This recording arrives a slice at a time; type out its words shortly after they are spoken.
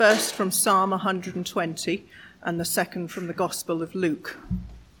first from Psalm 120 and the second from the Gospel of Luke.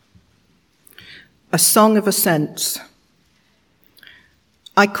 A song of ascents.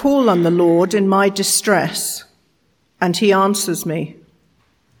 I call on the Lord in my distress, and he answers me.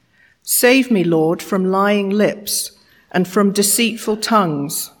 Save me, Lord, from lying lips and from deceitful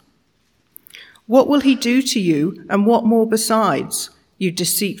tongues. What will he do to you, and what more besides, you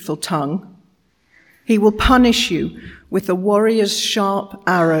deceitful tongue? He will punish you with a warrior's sharp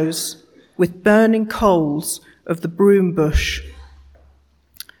arrows, with burning coals of the broom bush.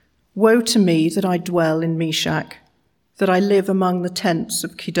 Woe to me that I dwell in Meshach, that I live among the tents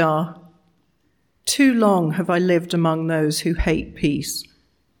of Kedar. Too long have I lived among those who hate peace.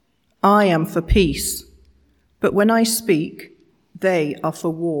 I am for peace, but when I speak, they are for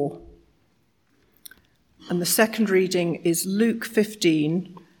war. And the second reading is Luke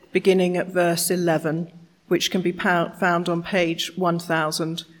 15, beginning at verse 11, which can be found on page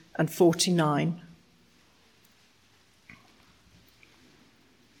 1049.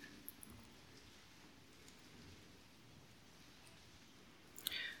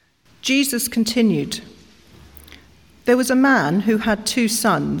 Jesus continued, There was a man who had 2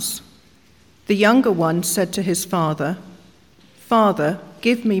 sons. The younger one said to his father, Father,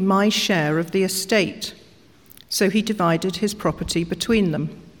 give me my share of the estate. So he divided his property between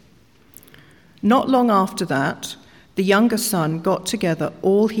them. Not long after that, the younger son got together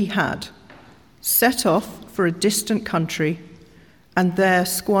all he had, set off for a distant country, and there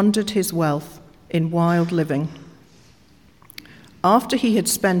squandered his wealth in wild living. After he had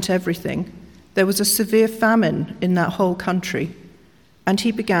spent everything, there was a severe famine in that whole country, and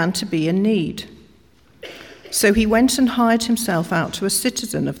he began to be in need. So he went and hired himself out to a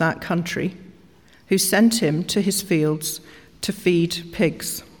citizen of that country, who sent him to his fields to feed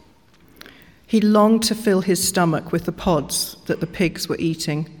pigs. He longed to fill his stomach with the pods that the pigs were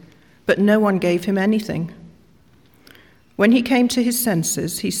eating, but no one gave him anything. When he came to his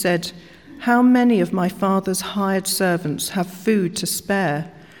senses, he said, How many of my father's hired servants have food to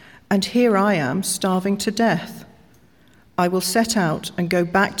spare, and here I am starving to death? I will set out and go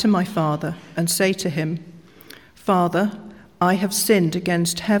back to my father and say to him, Father, I have sinned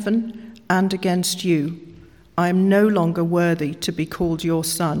against heaven and against you. I am no longer worthy to be called your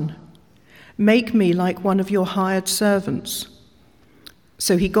son. Make me like one of your hired servants.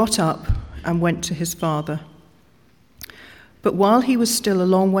 So he got up and went to his father. But while he was still a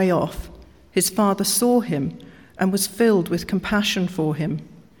long way off, his father saw him and was filled with compassion for him.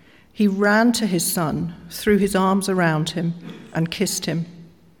 He ran to his son, threw his arms around him, and kissed him.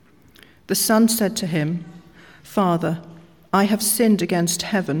 The son said to him, Father, I have sinned against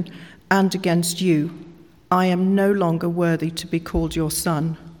heaven and against you. I am no longer worthy to be called your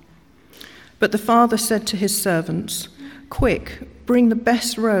son. But the father said to his servants, Quick, bring the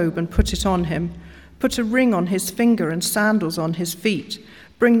best robe and put it on him. Put a ring on his finger and sandals on his feet.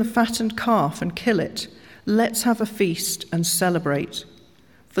 Bring the fattened calf and kill it. Let's have a feast and celebrate.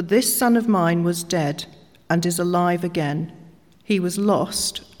 For this son of mine was dead and is alive again. He was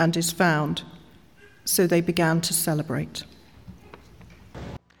lost and is found. So they began to celebrate.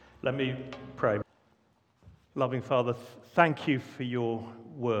 Let me pray. Loving Father, thank you for your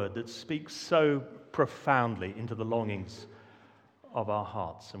word that speaks so profoundly into the longings of our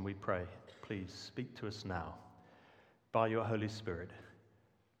hearts. And we pray, please speak to us now by your Holy Spirit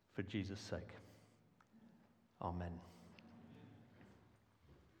for Jesus' sake. Amen.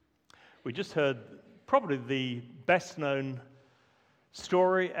 We just heard probably the best known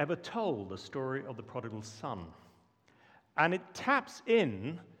story ever told, the story of the prodigal son. And it taps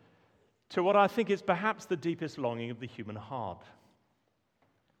in to what I think is perhaps the deepest longing of the human heart.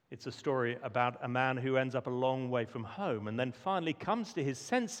 It's a story about a man who ends up a long way from home and then finally comes to his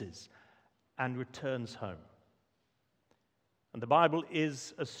senses and returns home. And the Bible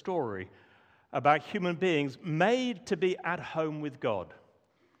is a story about human beings made to be at home with God,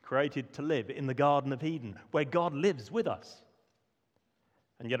 created to live in the Garden of Eden, where God lives with us.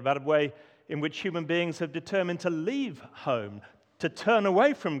 And yet about a way in which human beings have determined to leave home, to turn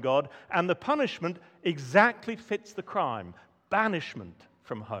away from God, and the punishment exactly fits the crime, banishment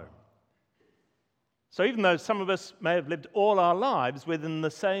from home. So even though some of us may have lived all our lives within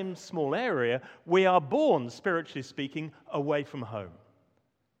the same small area, we are born, spiritually speaking, away from home,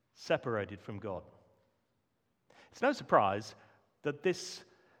 separated from God. It's no surprise that this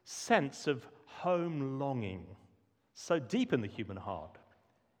sense of home longing, so deep in the human heart,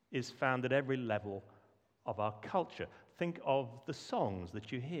 is found at every level of our culture. Think of the songs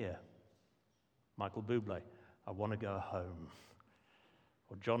that you hear. Michael Bublé, I Want to Go Home.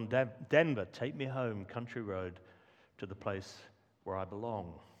 Or John Denver, Take Me Home, Country Road, to the place where I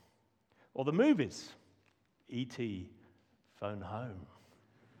belong. Or the movies, E.T., Phone Home.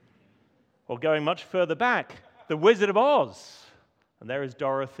 Or going much further back, The Wizard of Oz. And there is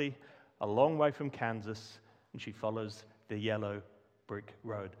Dorothy, a long way from Kansas, and she follows the yellow brick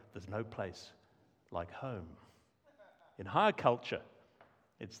road. There's no place like home. In higher culture,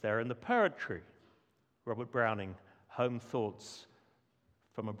 it's there in the poetry. Robert Browning, Home Thoughts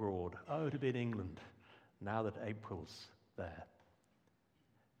from Abroad. Oh, to be in England, now that April's there.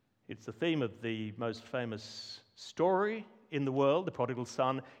 It's the theme of the most famous story in the world, the prodigal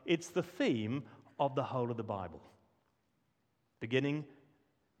son. It's the theme of the whole of the Bible, beginning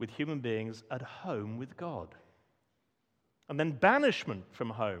with human beings at home with God. And then banishment from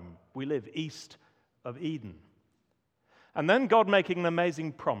home. We live east of Eden. And then God making an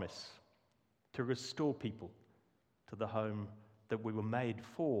amazing promise to restore people to the home that we were made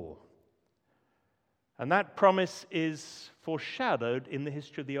for. And that promise is foreshadowed in the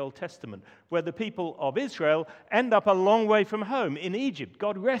history of the Old Testament, where the people of Israel end up a long way from home in Egypt.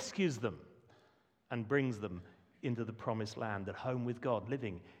 God rescues them and brings them into the promised land, at home with God,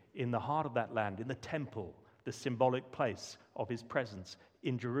 living in the heart of that land, in the temple, the symbolic place of his presence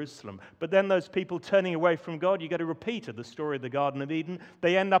in Jerusalem. But then those people turning away from God, you get a repeat of the story of the Garden of Eden.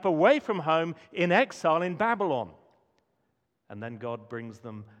 They end up away from home in exile in Babylon. And then God brings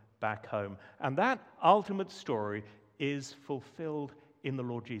them back home. And that ultimate story is fulfilled in the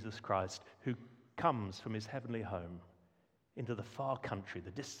Lord Jesus Christ, who comes from his heavenly home into the far country,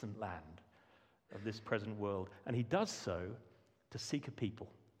 the distant land of this present world. And he does so to seek a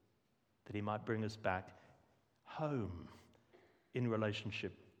people, that he might bring us back home in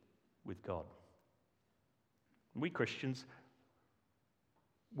relationship with God. We Christians,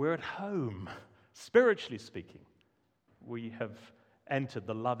 we're at home, spiritually speaking. We have entered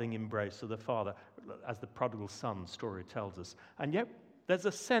the loving embrace of the Father, as the prodigal son story tells us. And yet, there's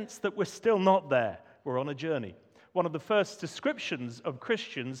a sense that we're still not there. We're on a journey. One of the first descriptions of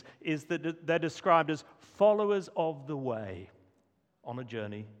Christians is that they're described as followers of the way, on a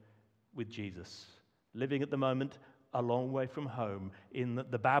journey with Jesus, living at the moment a long way from home, in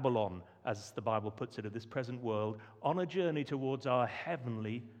the Babylon, as the Bible puts it, of this present world, on a journey towards our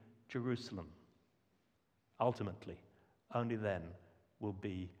heavenly Jerusalem. Ultimately, only then will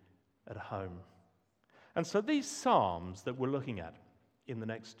be at home. And so these Psalms that we're looking at in the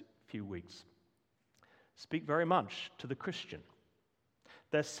next few weeks speak very much to the Christian.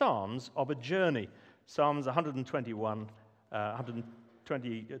 They're Psalms of a journey. Psalms 121,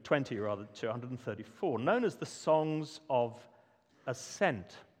 120 rather, to 134, known as the Songs of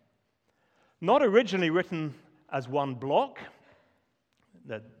Ascent. Not originally written as one block.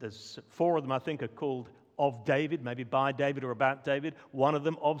 There's 4 of them, I think, are called of David, maybe by David or about David. One of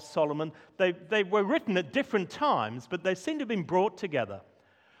them of Solomon. They were written at different times, but they seem to have been brought together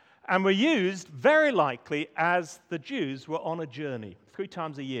and were used very likely as the Jews were on a journey 3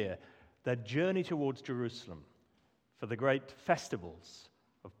 times a year, their journey towards Jerusalem for the great festivals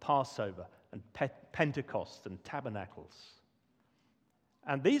of Passover and Pentecost and Tabernacles.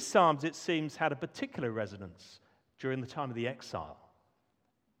 And these Psalms, it seems, had a particular resonance during the time of the exile,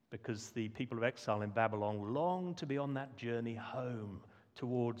 because the people of exile in Babylon longed to be on that journey home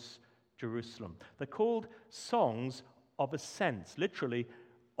towards Jerusalem. They're called Songs of Ascent, literally,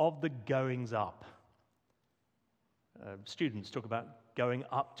 of the goings up. Students talk about going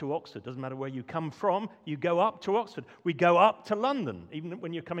up to Oxford. Doesn't matter where you come from, you go up to Oxford. We go up to London. Even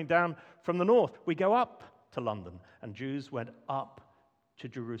when you're coming down from the north, we go up to London. And Jews went up to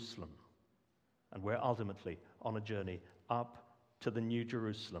Jerusalem. And we're ultimately on a journey up to the new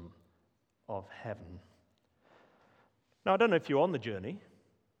Jerusalem of heaven. Now, I don't know if you're on the journey.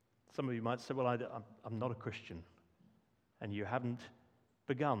 Some of you might say, well, I'm not a Christian. And you haven't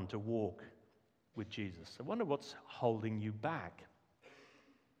begun to walk with Jesus. I wonder what's holding you back.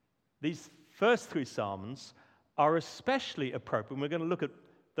 These first 3 Psalms are especially appropriate. We're going to look at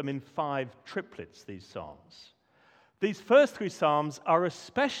them in 5 triplets, these Psalms. These first 3 Psalms are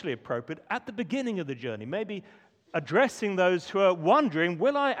especially appropriate at the beginning of the journey, maybe addressing those who are wondering,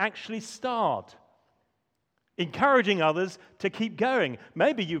 will I actually start? Encouraging others to keep going.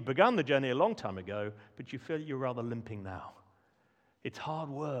 Maybe you've begun the journey a long time ago, but you feel you're rather limping now. It's hard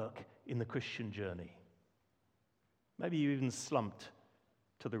work in the Christian journey. Maybe you even slumped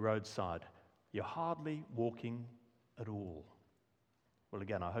to the roadside. You're hardly walking at all. Well,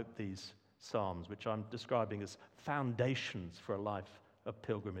 again, I hope these Psalms, which I'm describing as foundations for a life of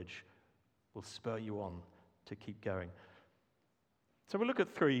pilgrimage, will spur you on to keep going. So we'll look at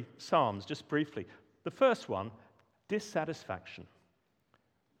 3 Psalms just briefly. The first one, dissatisfaction.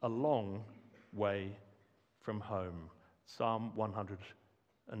 A long way from home. Psalm 121.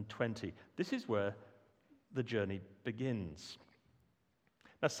 and 20. This is where the journey begins.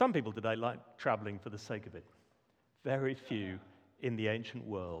 Now, some people today like traveling for the sake of it. Very few in the ancient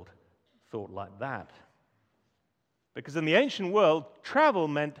world thought like that. Because in the ancient world, travel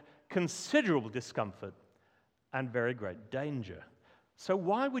meant considerable discomfort and very great danger. So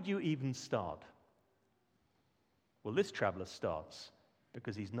why would you even start? Well, this traveler starts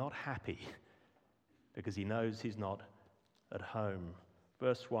because he's not happy, because he knows he's not at home.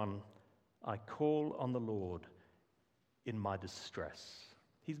 Verse 1, I call on the Lord in my distress.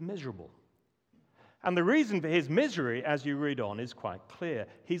 He's miserable. And the reason for his misery, as you read on, is quite clear.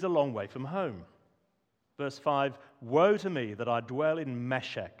 He's a long way from home. Verse 5, woe to me that I dwell in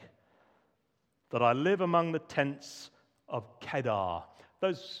Meshech, that I live among the tents of Kedar.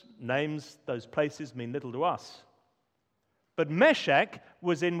 Those names, those places mean little to us. But Meshech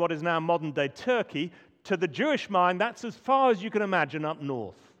was in what is now modern-day Turkey. To the Jewish mind, that's as far as you can imagine up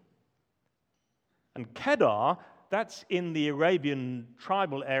north. And Kedar, that's in the Arabian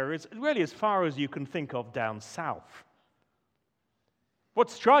tribal areas, really as far as you can think of down south.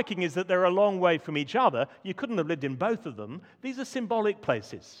 What's striking is that they're a long way from each other. You couldn't have lived in both of them. These are symbolic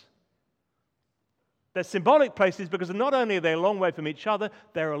places. They're symbolic places because not only are they a long way from each other,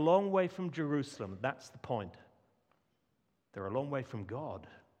 they're a long way from Jerusalem. That's the point. They're a long way from God,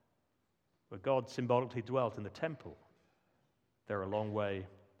 where God symbolically dwelt in the temple. They're a long way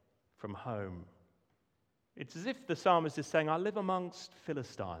from home. It's as if the psalmist is saying, I live amongst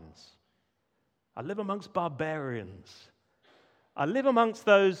Philistines. I live amongst barbarians. I live amongst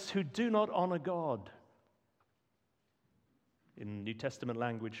those who do not honor God. In New Testament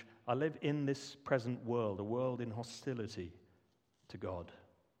language, I live in this present world, a world in hostility to God.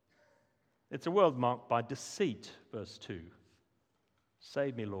 It's a world marked by deceit, verse 2.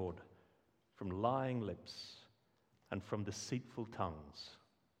 Save me, Lord, from lying lips and from deceitful tongues.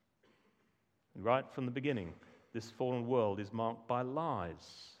 Right from the beginning, this fallen world is marked by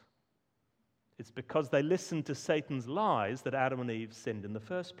lies. It's because they listened to Satan's lies that Adam and Eve sinned in the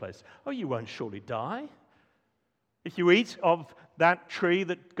first place. Oh, you won't surely die. If you eat of that tree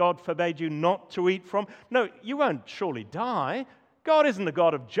that God forbade you not to eat from, no, you won't surely die. God isn't a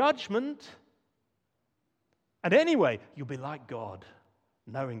God of judgment. And anyway, you'll be like God,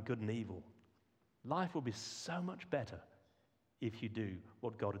 knowing good and evil. Life will be so much better if you do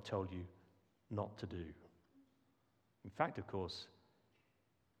what God had told you not to do. In fact, of course,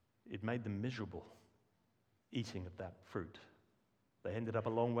 it made them miserable eating of that fruit. They ended up a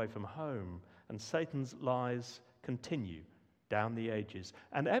long way from home, and Satan's lies continue down the ages.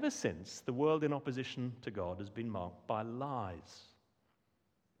 And ever since, the world in opposition to God has been marked by lies.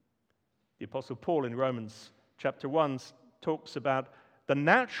 The Apostle Paul in Romans chapter 1 talks about the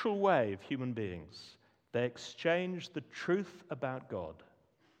natural way of human beings. They exchanged the truth about God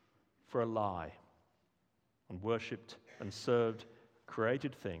for a lie and worshipped and served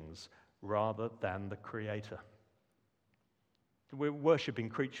created things rather than the Creator. We're worshipping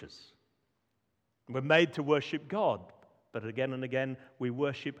creatures. We're made to worship God, but again and again we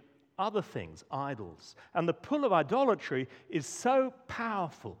worship other things, idols. And the pull of idolatry is so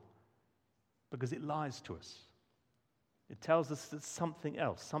powerful because it lies to us. It tells us that something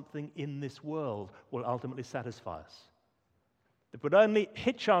else, something in this world will ultimately satisfy us. If we'd only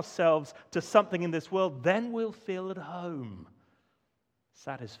hitch ourselves to something in this world, then we'll feel at home,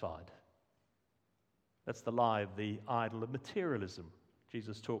 satisfied. That's the lie of the idol of materialism.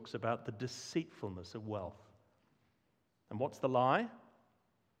 Jesus talks about the deceitfulness of wealth. And what's the lie?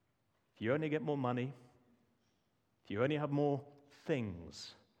 If you only get more money, if you only have more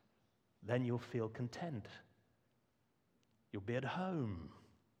things, then you'll feel content. You'll be at home.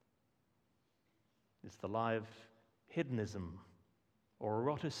 It's the lie of hedonism or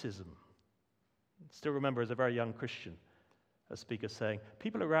eroticism. I still remember as a very young Christian, a speaker saying,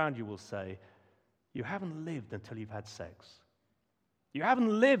 people around you will say, you haven't lived until you've had sex. You haven't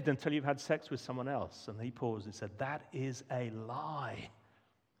lived until you've had sex with someone else. And he paused and said, that is a lie.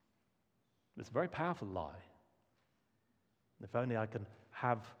 It's a very powerful lie. If only I can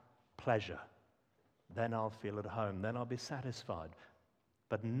have pleasure, then I'll feel at home, then I'll be satisfied.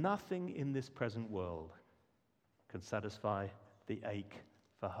 But nothing in this present world can satisfy the ache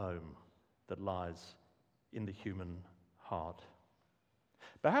for home that lies in the human heart.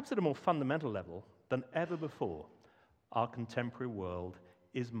 Perhaps at a more fundamental level than ever before, our contemporary world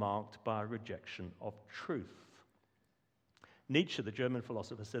is marked by a rejection of truth. Nietzsche, the German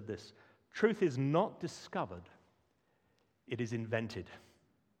philosopher, said this: truth is not discovered, it is invented.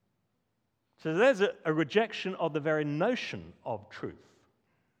 So there's a rejection of the very notion of truth.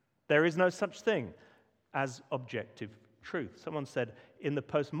 There is no such thing as objective truth. Someone said, in the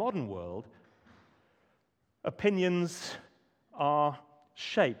postmodern world, opinions are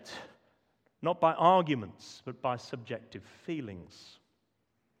shaped not by arguments, but by subjective feelings,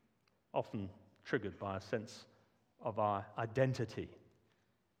 often triggered by a sense of our identity.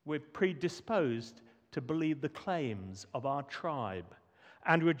 We're predisposed to believe the claims of our tribe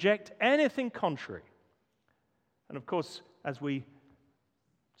and reject anything contrary. And of course, as we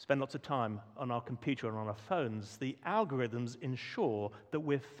spend lots of time on our computer and on our phones, the algorithms ensure that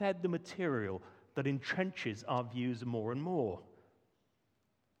we're fed the material that entrenches our views more and more.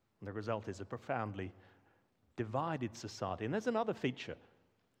 And the result is a profoundly divided society. And there's another feature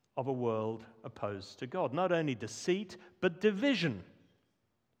of a world opposed to God. Not only deceit, but division.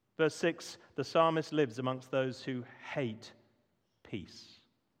 Verse 6, the psalmist lives amongst those who hate peace.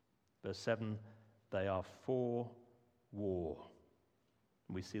 Verse 7, they are for war.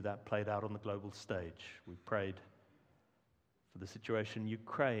 And we see that played out on the global stage. We prayed for the situation in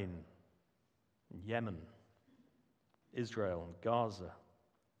Ukraine, Yemen, Israel, and Gaza.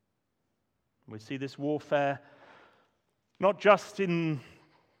 We see this warfare not just in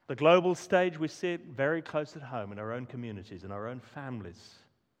the global stage, we see it very close at home in our own communities, in our own families,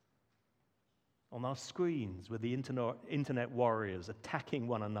 on our screens with the internet warriors attacking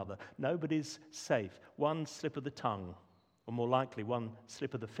one another. Nobody's safe. One slip of the tongue, or more likely one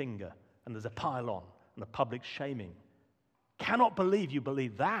slip of the finger, and there's a pile-on and a public shaming. Cannot believe you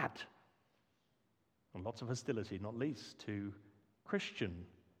believe that. And lots of hostility, not least to Christian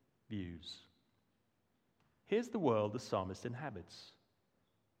views. Here's the world the psalmist inhabits.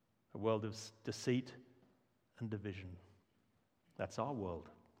 A world of deceit and division. That's our world.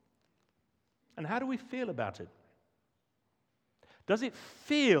 And how do we feel about it? Does it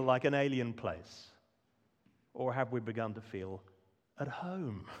feel like an alien place? Or have we begun to feel at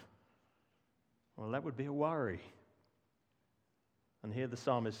home? Well, that would be a worry. And here the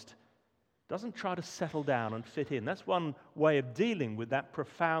psalmist doesn't try to settle down and fit in. That's one way of dealing with that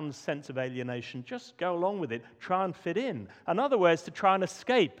profound sense of alienation. Just go along with it, try and fit in. Another way is to try and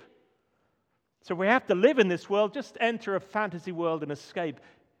escape. So we have to live in this world, just enter a fantasy world and escape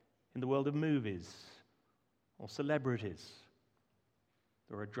in the world of movies or celebrities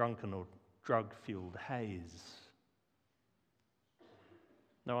or a drunken or drug-fueled haze.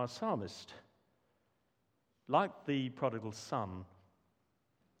 Now our psalmist, like the prodigal son,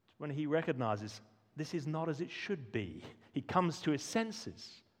 when he recognizes this is not as it should be, he comes to his senses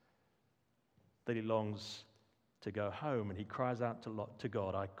that he longs to go home, and he cries out to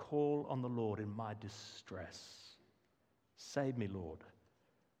God, I call on the Lord in my distress. Save me, Lord,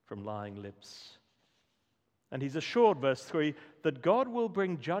 from lying lips. And he's assured, verse 3, that God will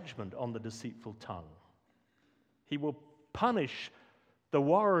bring judgment on the deceitful tongue. He will punish the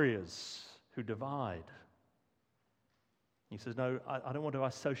warriors who divide. He says, no, I don't want to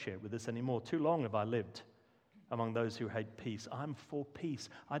associate with this anymore. Too long have I lived among those who hate peace. I'm for peace.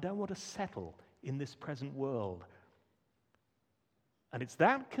 I don't want to settle in this present world. And it's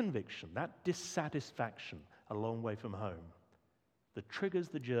that conviction, that dissatisfaction a long way from home, that triggers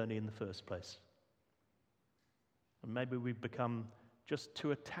the journey in the first place. And maybe we've become just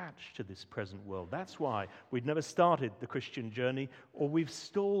too attached to this present world. That's why we've never started the Christian journey, or we've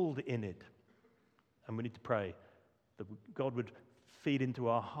stalled in it. And we need to pray that God would feed into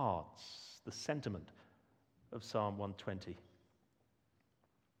our hearts the sentiment of Psalm 120.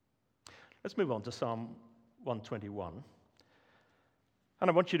 Let's move on to Psalm 121. And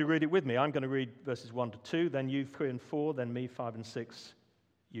I want you to read it with me. I'm going to read verses 1 to 2, then you 3 and 4, then me 5 and 6,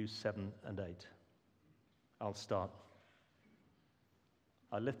 you 7 and 8. I'll start.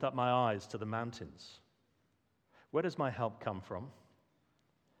 I lift up my eyes to the mountains. Where does my help come from?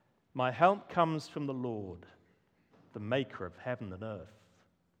 My help comes from the Lord, the maker of heaven and earth.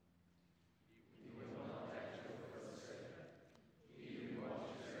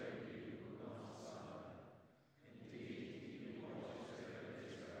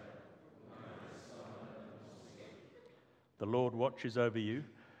 The Lord watches over you.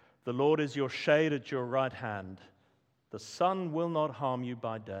 The Lord is your shade at your right hand. The sun will not harm you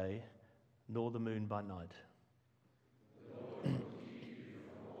by day, nor the moon by night.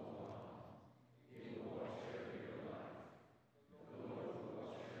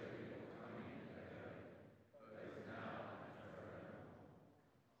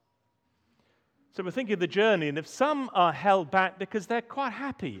 So we're thinking of the journey, and if some are held back because they're quite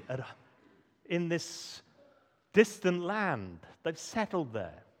happy in this distant land, they've settled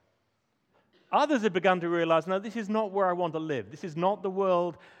there. Others have begun to realize, no, this is not where I want to live. This is not the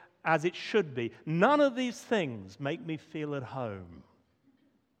world as it should be. None of these things make me feel at home.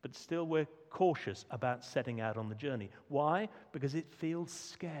 But still we're cautious about setting out on the journey. Why? Because it feels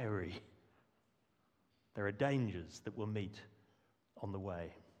scary. There are dangers that we'll meet on the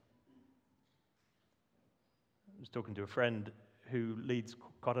way. I was talking to a friend who leads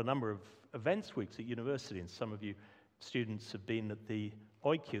quite a number of events weeks at university, and some of you students have been at the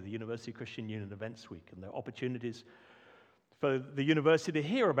OICU, the University Christian Union Events Week, and there are opportunities for the university to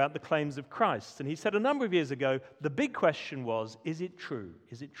hear about the claims of Christ. And he said a number of years ago, the big question was, is it true?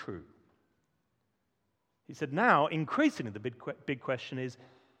 Is it true? He said now, increasingly, the big question is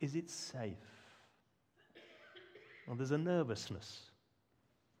it safe? Well, there's a nervousness.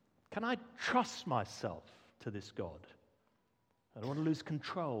 Can I trust myself to this God? I don't want to lose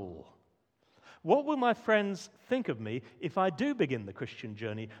control. What will my friends think of me if I do begin the Christian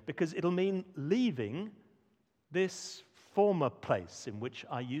journey? Because it'll mean leaving this former place in which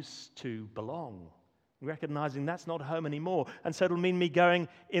I used to belong, recognizing that's not home anymore. And so it'll mean me going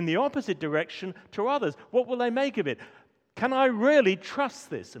in the opposite direction to others. What will they make of it? Can I really trust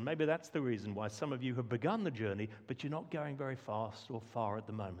this? And maybe that's the reason why some of you have begun the journey, but you're not going very fast or far at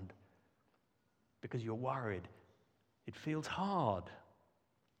the moment. Because you're worried. It feels hard.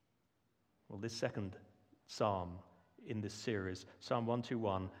 Well, this second psalm in this series, Psalm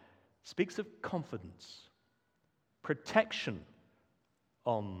 121, speaks of confidence, protection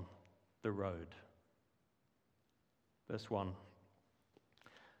on the road. Verse 1,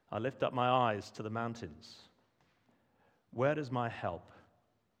 I lift up my eyes to the mountains. Where does my help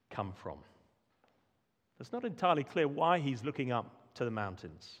come from? It's not entirely clear why he's looking up to the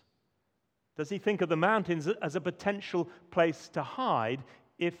mountains. Does he think of the mountains as a potential place to hide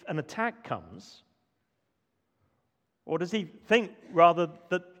if an attack comes? Or does he think rather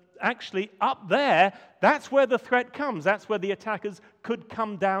that actually up there, that's where the threat comes, that's where the attackers could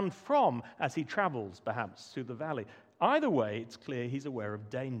come down from as he travels perhaps through the valley? Either way, it's clear he's aware of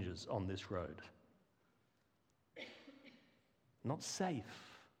dangers on this road. Not safe.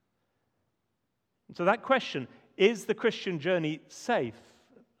 And so that question, is the Christian journey safe?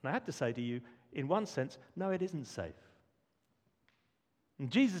 And I have to say to you, in one sense, no, it isn't safe. And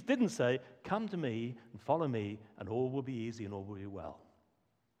Jesus didn't say, come to me and follow me and all will be easy and all will be well.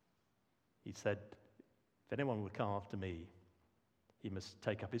 He said, if anyone would come after me, he must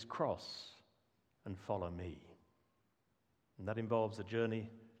take up his cross and follow me. And that involves a journey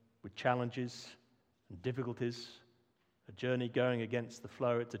with challenges and difficulties, a journey going against the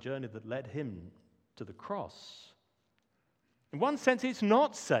flow. It's a journey that led him to the cross. In one sense, it's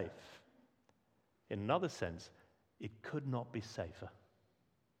not safe. In another sense, it could not be safer.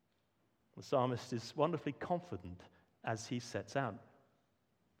 The psalmist is wonderfully confident as he sets out.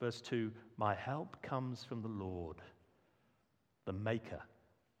 Verse 2, my help comes from the Lord, the maker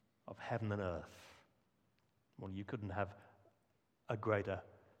of heaven and earth. Well, you couldn't have a greater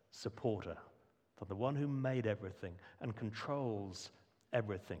supporter than the one who made everything and controls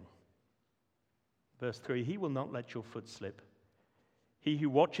everything. Verse 3, he will not let your foot slip. He who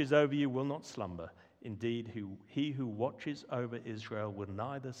watches over you will not slumber. Indeed, he who watches over Israel will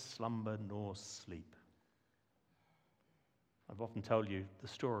neither slumber nor sleep. I've often told you the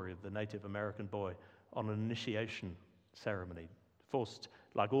story of the Native American boy on an initiation ceremony, forced,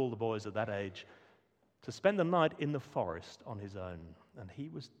 like all the boys at that age, to spend the night in the forest on his own. And he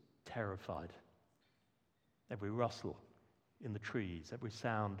was terrified. Every rustle in the trees, every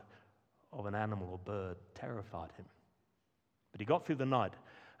sound of an animal or bird terrified him. But he got through the night,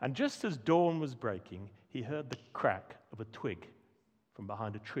 and just as dawn was breaking, he heard the crack of a twig from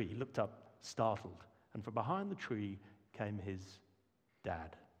behind a tree. He looked up, startled, and from behind the tree came his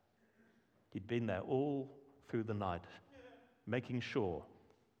dad. He'd been there all through the night, making sure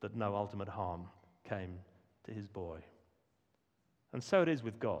that no ultimate harm came to his boy. And so it is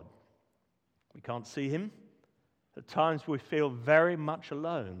with God. We can't see him. At times we feel very much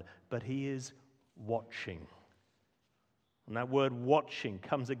alone, but he is watching. And that word watching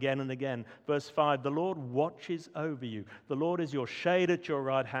comes again and again. Verse 5, the Lord watches over you. The Lord is your shade at your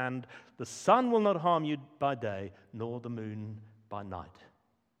right hand. The sun will not harm you by day, nor the moon by night.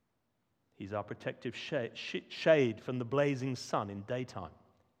 He's our protective shade from the blazing sun in daytime.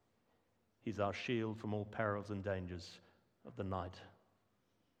 He's our shield from all perils and dangers of the night.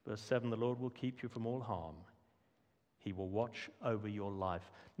 Verse 7, the Lord will keep you from all harm. He will watch over your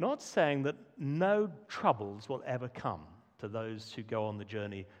life. Not saying that no troubles will ever come to those who go on the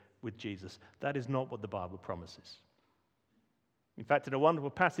journey with Jesus. That is not what the Bible promises. In fact, in a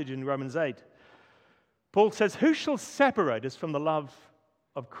wonderful passage in Romans 8, Paul says, who shall separate us from the love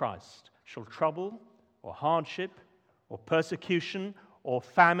of Christ? Shall trouble or hardship or persecution or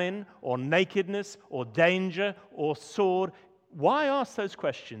famine or nakedness or danger or sword? Why ask those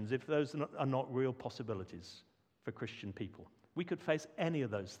questions if those are not real possibilities for Christian people? We could face any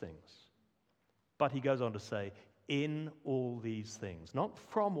of those things. But he goes on to say, in all these things, not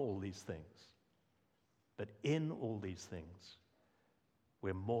from all these things, but in all these things,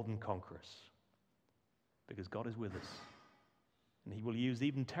 we're more than conquerors. Because God is with us. And he will use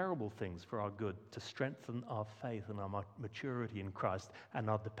even terrible things for our good to strengthen our faith and our maturity in Christ and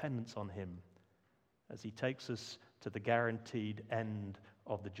our dependence on him as he takes us to the guaranteed end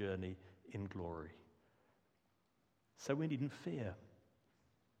of the journey in glory. So we needn't fear.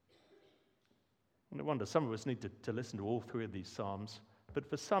 And I wonder, some of us need to listen to all three of these Psalms, but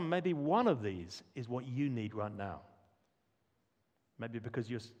for some, maybe one of these is what you need right now. Maybe because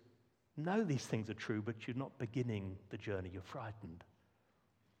you know these things are true, but you're not beginning the journey, you're frightened.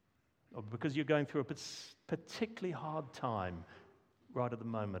 Or because you're going through a particularly hard time right at the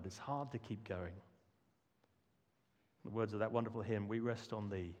moment. It's hard to keep going. The words of that wonderful hymn, we rest on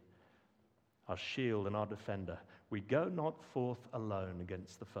thee, our shield and our defender. We go not forth alone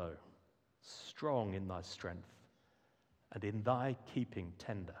against the foe, strong in thy strength, and in thy keeping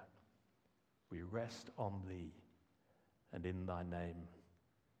tender. We rest on thee, and in thy name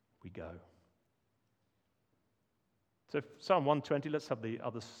we go. So Psalm 120, let's have the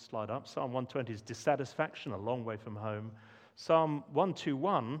other slide up. Psalm 120 is dissatisfaction, a long way from home. Psalm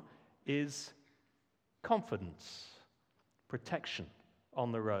 121 is confidence, protection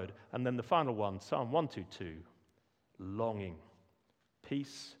on the road. And then the final one, Psalm 122, longing,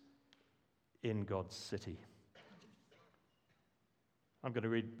 peace in God's city. I'm going to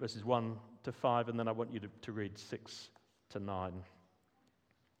read verses 1 to 5, and then I want you to read 6 to 9.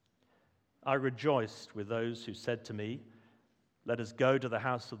 I rejoiced with those who said to me, let us go to the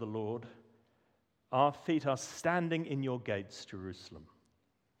house of the Lord. Our feet are standing in your gates, Jerusalem.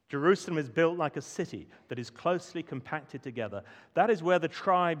 Jerusalem is built like a city that is closely compacted together. That is where the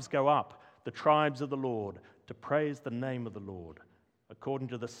tribes go up, the tribes of the Lord, to praise the name of the Lord, according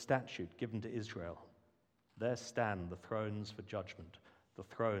to the statute given to Israel. There stand the thrones for judgment, the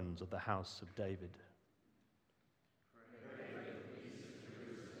thrones of the house of David.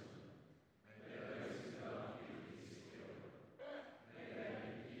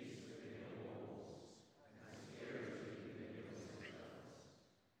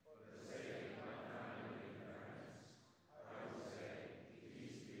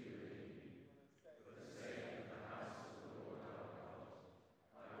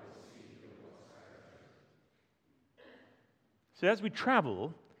 So as we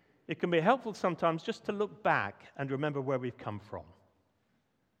travel, it can be helpful sometimes just to look back and remember where we've come from.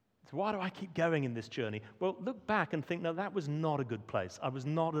 So why do I keep going in this journey? Well, look back and think, no, that was not a good place. I was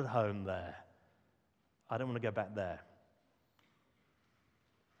not at home there. I don't want to go back there.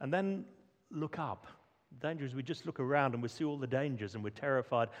 And then look up. The danger is we just look around and we see all the dangers and we're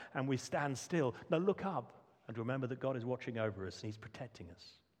terrified and we stand still. No, look up and remember that God is watching over us and he's protecting us.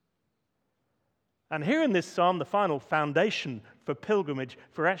 And here in this psalm, the final foundation for pilgrimage,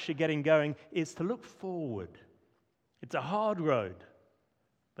 for actually getting going, is to look forward. It's a hard road,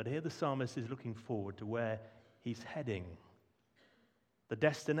 but here the psalmist is looking forward to where he's heading, the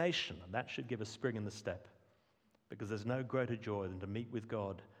destination, and that should give a spring in the step, because there's no greater joy than to meet with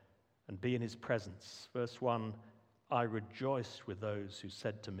God and be in his presence. Verse 1, I rejoiced with those who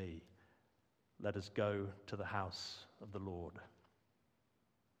said to me, let us go to the house of the Lord.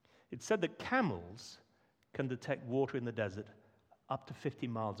 It's said that camels can detect water in the desert up to 50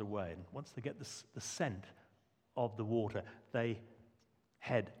 miles away. And once they get the scent of the water, they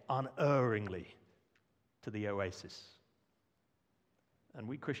head unerringly to the oasis. And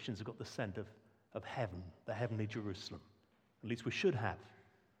we Christians have got the scent of heaven, the heavenly Jerusalem. At least we should have.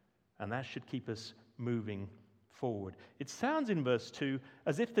 And that should keep us moving forward. It sounds in verse 2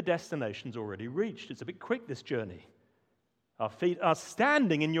 as if the destination's already reached. It's a bit quick, this journey. Our feet are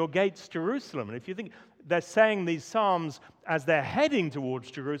standing in your gates, Jerusalem. And if you think they're saying these psalms as they're heading towards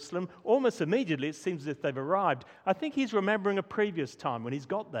Jerusalem, almost immediately it seems as if they've arrived. I think he's remembering a previous time when he's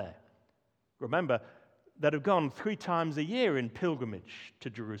got there. Remember, that have gone 3 times a year in pilgrimage to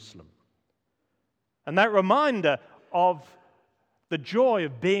Jerusalem. And that reminder of the joy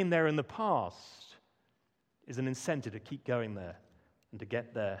of being there in the past is an incentive to keep going there and to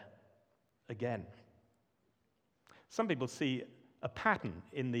get there again. Some people see a pattern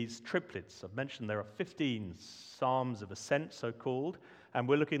in these triplets. I've mentioned there are 15 psalms of ascent, so-called, and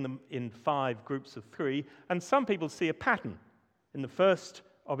we're looking at them in 5 groups of 3. And some people see a pattern. In the first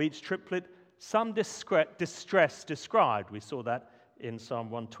of each triplet, some distress described. We saw that in Psalm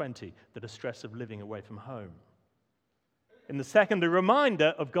 120, the distress of living away from home. In the second, a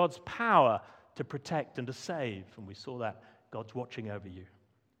reminder of God's power to protect and to save, and we saw that God's watching over you.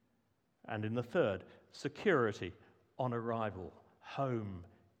 And in the third, security on arrival, home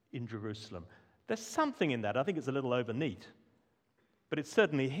in Jerusalem. There's something in that. I think it's a little over neat, but it's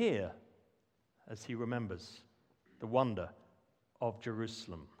certainly here as he remembers the wonder of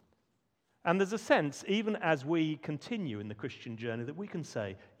Jerusalem. And there's a sense, even as we continue in the Christian journey, that we can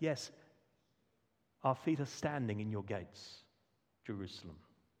say, yes, our feet are standing in your gates, Jerusalem.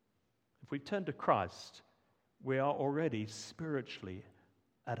 If we turn to Christ, we are already spiritually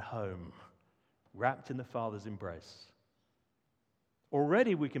at home, wrapped in the Father's embrace.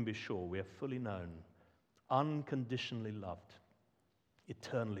 Already we can be sure we are fully known, unconditionally loved,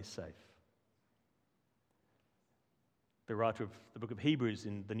 eternally safe. The writer of the book of Hebrews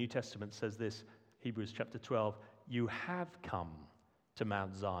in the New Testament says this, Hebrews chapter 12, you have come to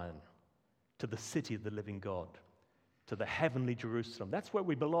Mount Zion, to the city of the living God, to the heavenly Jerusalem. That's where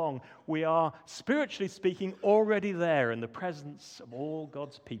we belong. We are, spiritually speaking, already there in the presence of all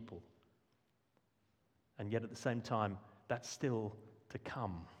God's people. And yet at the same time, that's still to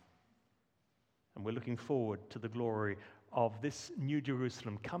come. And we're looking forward to the glory of this new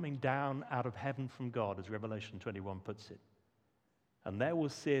Jerusalem coming down out of heaven from God, as Revelation 21 puts it. And there we'll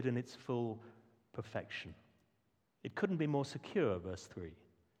see it in its full perfection. It couldn't be more secure, verse 3.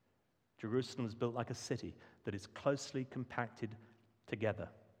 Jerusalem is built like a city that is closely compacted together.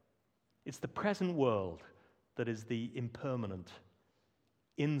 It's the present world that is the impermanent,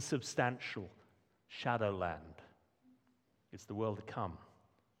 insubstantial shadowland. It's the world to come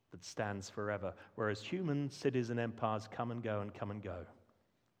that stands forever, whereas human cities and empires come and go and come and go.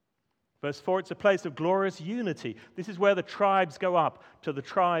 Verse 4, it's a place of glorious unity. This is where the tribes go up to the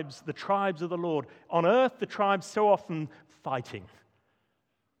tribes of the Lord. On earth, the tribes so often fighting.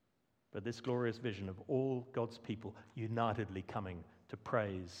 But this glorious vision of all God's people unitedly coming to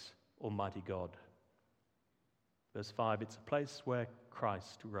praise Almighty God. Verse 5, it's a place where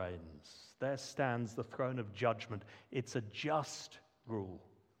Christ reigns. There stands the throne of judgment. It's a just rule.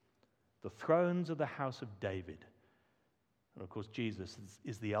 The thrones of the house of David. And of course, Jesus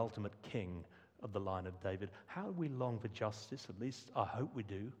is the ultimate king of the line of David. How do we long for justice? At least I hope we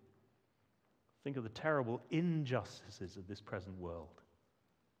do. Think of the terrible injustices of this present world.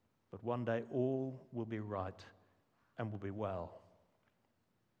 But one day all will be right and will be well.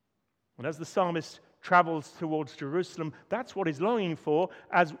 And as the psalmist travels towards Jerusalem, that's what he's longing for.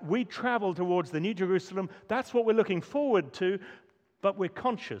 As we travel towards the New Jerusalem, that's what we're looking forward to. But we're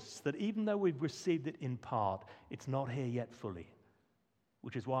conscious that even though we've received it in part, it's not here yet fully.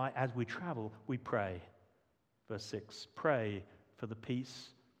 Which is why as we travel, we pray. Verse 6, pray for the peace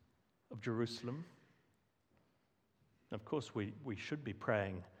of Jerusalem. Of course, we should be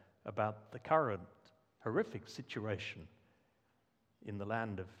praying about the current horrific situation in the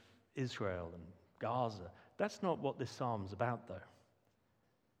land of Israel and Gaza. That's not what this psalm's about, though.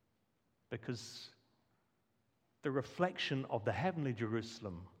 Because the reflection of the heavenly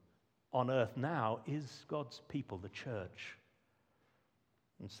Jerusalem on earth now is God's people, the church.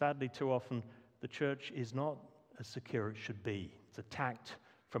 And sadly, too often, the church is not as secure as it should be. It's attacked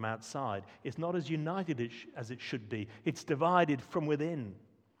from outside. It's not as united as it should be. It's divided from within.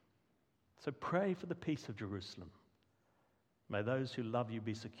 So pray for the peace of Jerusalem. May those who love you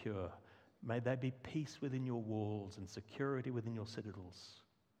be secure. May there be peace within your walls and security within your citadels.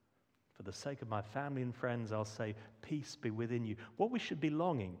 For the sake of my family and friends, I'll say, peace be within you. What we should be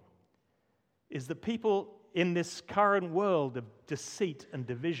longing is that people in this current world of deceit and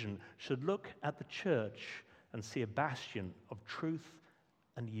division should look at the church and see a bastion of truth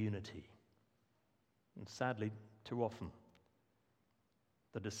and unity. And sadly, too often,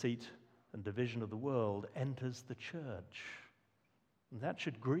 the deceit and division of the world enters the church. And that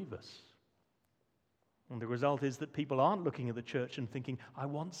should grieve us. And the result is that people aren't looking at the church and thinking, I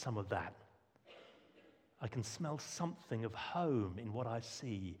want some of that. I can smell something of home in what I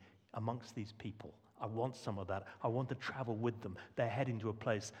see amongst these people. I want some of that. I want to travel with them. They're heading to a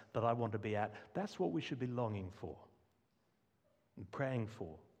place that I want to be at. That's what we should be longing for and praying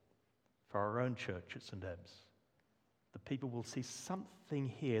for our own church at St. Ebbe's. The people will see something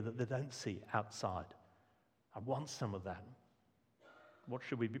here that they don't see outside. I want some of that. What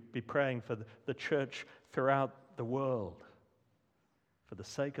should we be praying for the church throughout the world? For the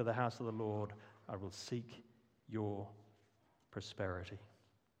sake of the house of the Lord, I will seek your prosperity.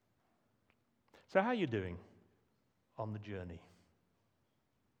 So how are you doing on the journey?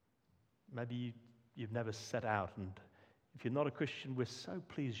 Maybe you've never set out, and if you're not a Christian, we're so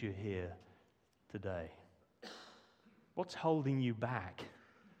pleased you're here today. What's holding you back?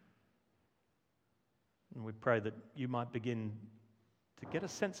 And we pray that you might begin to get a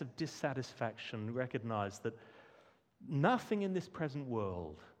sense of dissatisfaction, recognize that Nothing in this present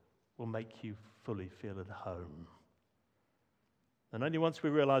world will make you fully feel at home. And only once we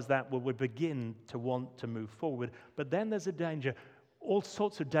realize that will we begin to want to move forward. But then there's a danger, all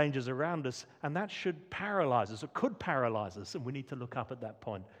sorts of dangers around us, and that should paralyze us, or could paralyze us, and we need to look up at that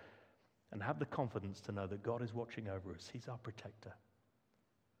point and have the confidence to know that God is watching over us. He's our protector.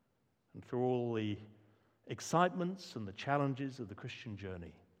 And through all the excitements and the challenges of the Christian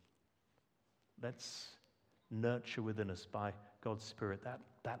journey, let's nurture within us by God's Spirit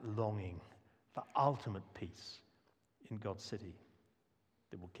that longing for ultimate peace in God's city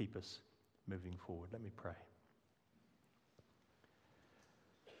that will keep us moving forward. Let me pray.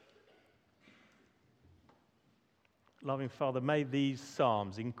 Loving Father, may these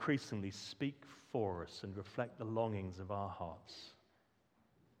Psalms increasingly speak for us and reflect the longings of our hearts,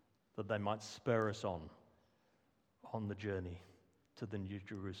 that they might spur us on the journey to the New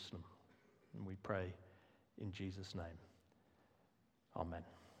Jerusalem. And we pray in Jesus' name. Amen.